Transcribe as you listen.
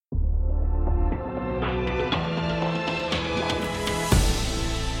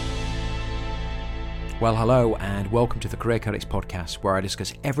Well, hello and welcome to the Career Codex podcast, where I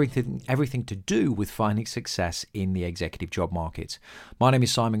discuss everything to do with finding success in the executive job market. My name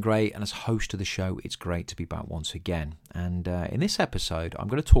is Simon Gray, and as host of the show, it's great to be back once again. And in this episode, I'm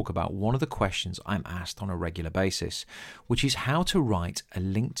going to talk about one of the questions I'm asked on a regular basis, which is how to write a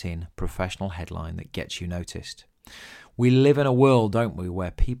LinkedIn professional headline that gets you noticed. We live in a world, don't we,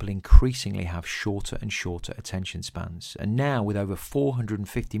 where people increasingly have shorter and shorter attention spans. And now with over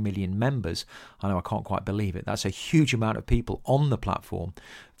 450 million members, I know I can't quite believe it, that's a huge amount of people on the platform.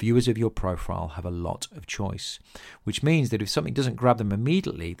 Viewers of your profile have a lot of choice, which means that if something doesn't grab them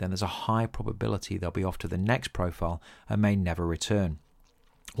immediately, then there's a high probability they'll be off to the next profile and may never return.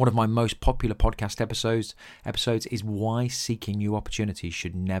 One of my most popular podcast episodes is why seeking new opportunities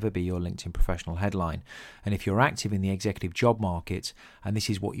should never be your LinkedIn professional headline. And if you're active in the executive job market and this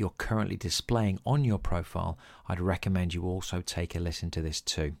is what you're currently displaying on your profile, I'd recommend you also take a listen to this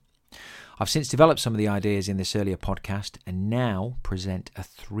too. I've since developed some of the ideas in this earlier podcast and now present a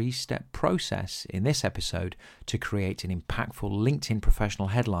 3-step process in this episode to create an impactful LinkedIn professional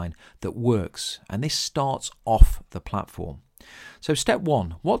headline that works. And this starts off the platform. So step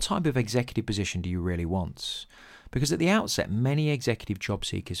 1, what type of executive position do you really want? Because at the outset, many executive job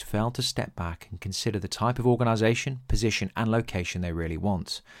seekers fail to step back and consider the type of organisation, position and location they really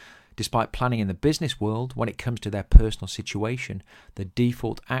want. Despite planning in the business world, when it comes to their personal situation, the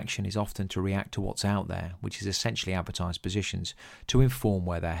default action is often to react to what's out there, which is essentially advertised positions, to inform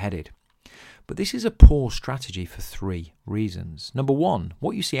where they're headed. But this is a poor strategy for 3 reasons. Number 1,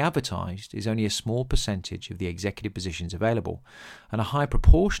 what you see advertised is only a small percentage of the executive positions available, and a high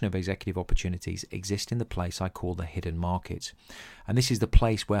proportion of executive opportunities exist in the place I call the hidden market. And this is the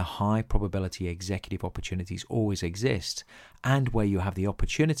place where high probability executive opportunities always exist, and where you have the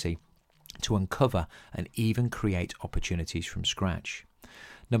opportunity to uncover and even create opportunities from scratch.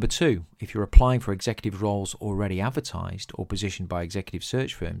 Number 2, if you're applying for executive roles already advertised or positioned by executive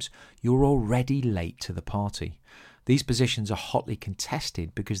search firms, you're already late to the party. These positions are hotly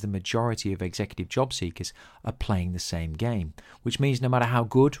contested because the majority of executive job seekers are playing the same game, which means no matter how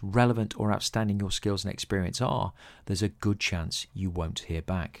good, relevant or outstanding your skills and experience are, there's a good chance you won't hear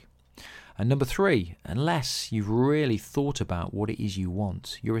back. And number 3, unless you've really thought about what it is you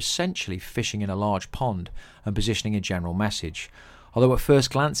want, you're essentially fishing in a large pond and positioning a general message. Although at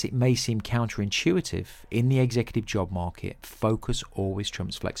first glance it may seem counterintuitive, in the executive job market, focus always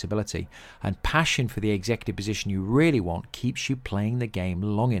trumps flexibility, and passion for the executive position you really want keeps you playing the game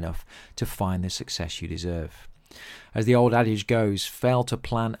long enough to find the success you deserve. As the old adage goes, fail to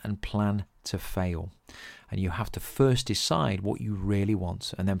plan and plan to fail. And you have to first decide what you really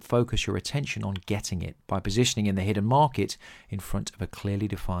want and then focus your attention on getting it by positioning in the hidden market in front of a clearly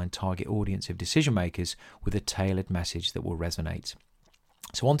defined target audience of decision makers with a tailored message that will resonate.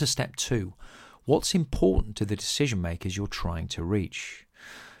 So on to step 2. What's important to the decision makers you're trying to reach?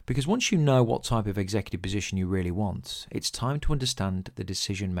 Because once you know what type of executive position you really want, it's time to understand the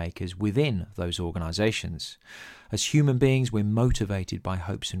decision makers within those organisations. As human beings, we're motivated by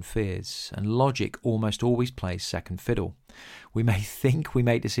hopes and fears, and logic almost always plays second fiddle. We may think we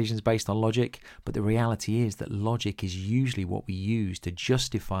make decisions based on logic, but the reality is that logic is usually what we use to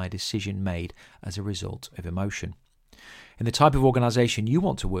justify a decision made as a result of emotion. In the type of organisation you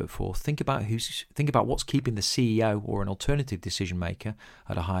want to work for, think about what's keeping the CEO or an alternative decision maker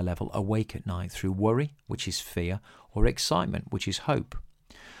at a high level awake at night through worry, which is fear, or excitement, which is hope.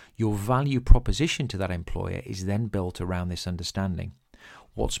 Your value proposition to that employer is then built around this understanding.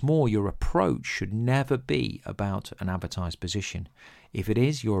 What's more, your approach should never be about an advertised position. If it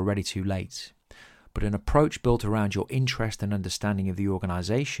is, you're already too late. But an approach built around your interest and understanding of the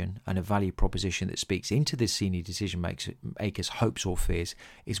organisation and a value proposition that speaks into this senior decision maker's hopes or fears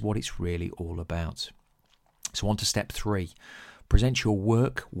is what it's really all about. So on to step 3. Present your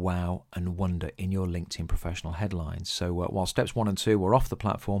work, wow and wonder in your LinkedIn professional headlines. So while steps 1 and 2 were off the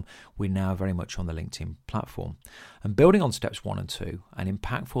platform, we're now very much on the LinkedIn platform. And building on steps 1 and 2, an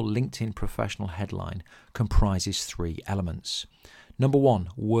impactful LinkedIn professional headline comprises 3 elements. Number 1,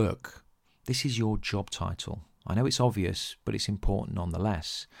 work. This is your job title. I know it's obvious, but it's important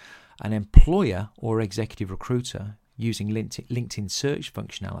nonetheless. An employer or executive recruiter using LinkedIn search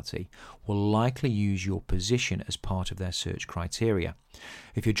functionality will likely use your position as part of their search criteria.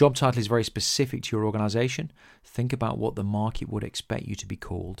 If your job title is very specific to your organisation, think about what the market would expect you to be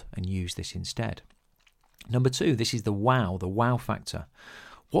called and use this instead. Number 2, this is the wow factor.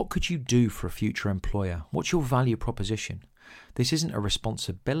 What could you do for a future employer? What's your value proposition? This isn't a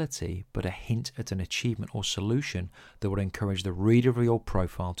responsibility, but a hint at an achievement or solution that would encourage the reader of your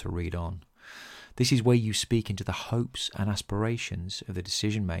profile to read on. This is where you speak into the hopes and aspirations of the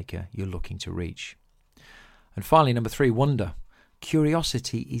decision maker you're looking to reach. And finally, number 3, wonder.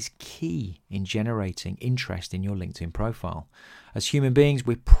 Curiosity is key in generating interest in your LinkedIn profile. As human beings,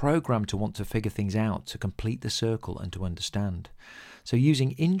 we're programmed to want to figure things out, to complete the circle and to understand. So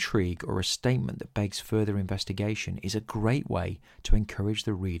using intrigue or a statement that begs further investigation is a great way to encourage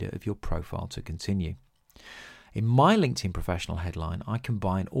the reader of your profile to continue. In my LinkedIn professional headline, I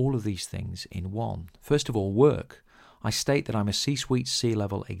combine all of these things in one. First of all, work. I state that I'm a C-suite,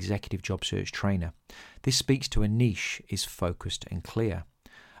 C-level executive job search trainer. This speaks to a niche, is focused and clear.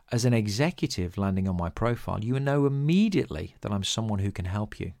 As an executive landing on my profile, you will know immediately that I'm someone who can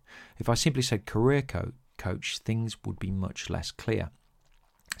help you. If I simply said career coach, things would be much less clear.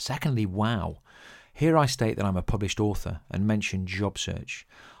 Secondly, wow. Here I state that I'm a published author and mention job search.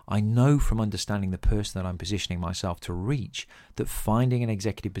 I know from understanding the person that I'm positioning myself to reach that finding an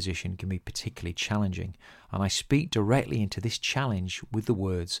executive position can be particularly challenging, and I speak directly into this challenge with the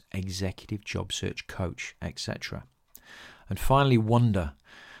words executive job search coach, etc. And finally, wonder.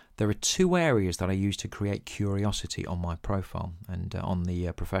 There are 2 areas that I use to create curiosity on my profile and on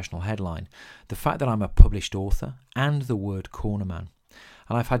the professional headline. The fact that I'm a published author and the word cornerman.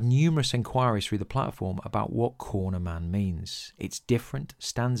 And I've had numerous inquiries through the platform about what cornerman means. It's different,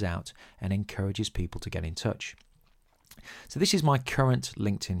 stands out, and encourages people to get in touch. So this is my current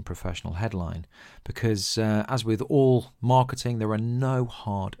LinkedIn professional headline because as with all marketing, there are no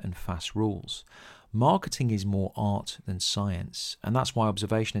hard and fast rules. Marketing is more art than science, and that's why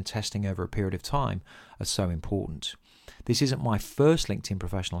observation and testing over a period of time are so important. This isn't my first LinkedIn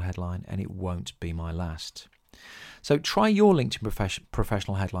professional headline, and it won't be my last. So try your LinkedIn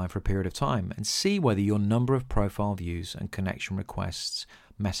professional headline for a period of time and see whether your number of profile views and connection requests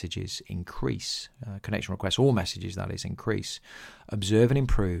messages increase. Connection requests or messages, that is, increase. Observe and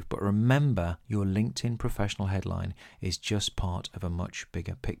improve, but remember your LinkedIn professional headline is just part of a much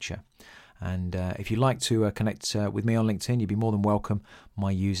bigger picture. And if you'd like to connect with me on LinkedIn, you'd be more than welcome.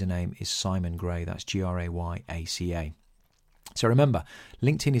 My username is Simon Gray. That's GrayACA. So remember,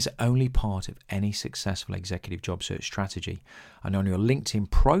 LinkedIn is only part of any successful executive job search strategy. And on your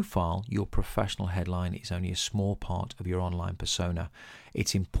LinkedIn profile, your professional headline is only a small part of your online persona.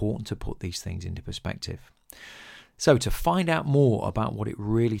 It's important to put these things into perspective. So to find out more about what it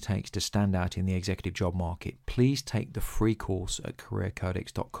really takes to stand out in the executive job market, please take the free course at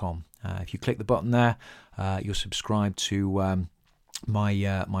careercodex.com. If you click the button there, you'll subscribe to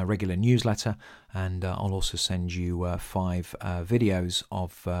my regular newsletter, and I'll also send you 5 videos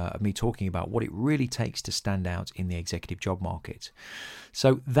of me talking about what it really takes to stand out in the executive job market.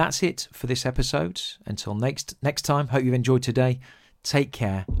 So that's it for this episode. Until next time, hope you've enjoyed today. Take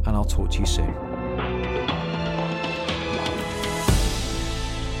care, and I'll talk to you soon.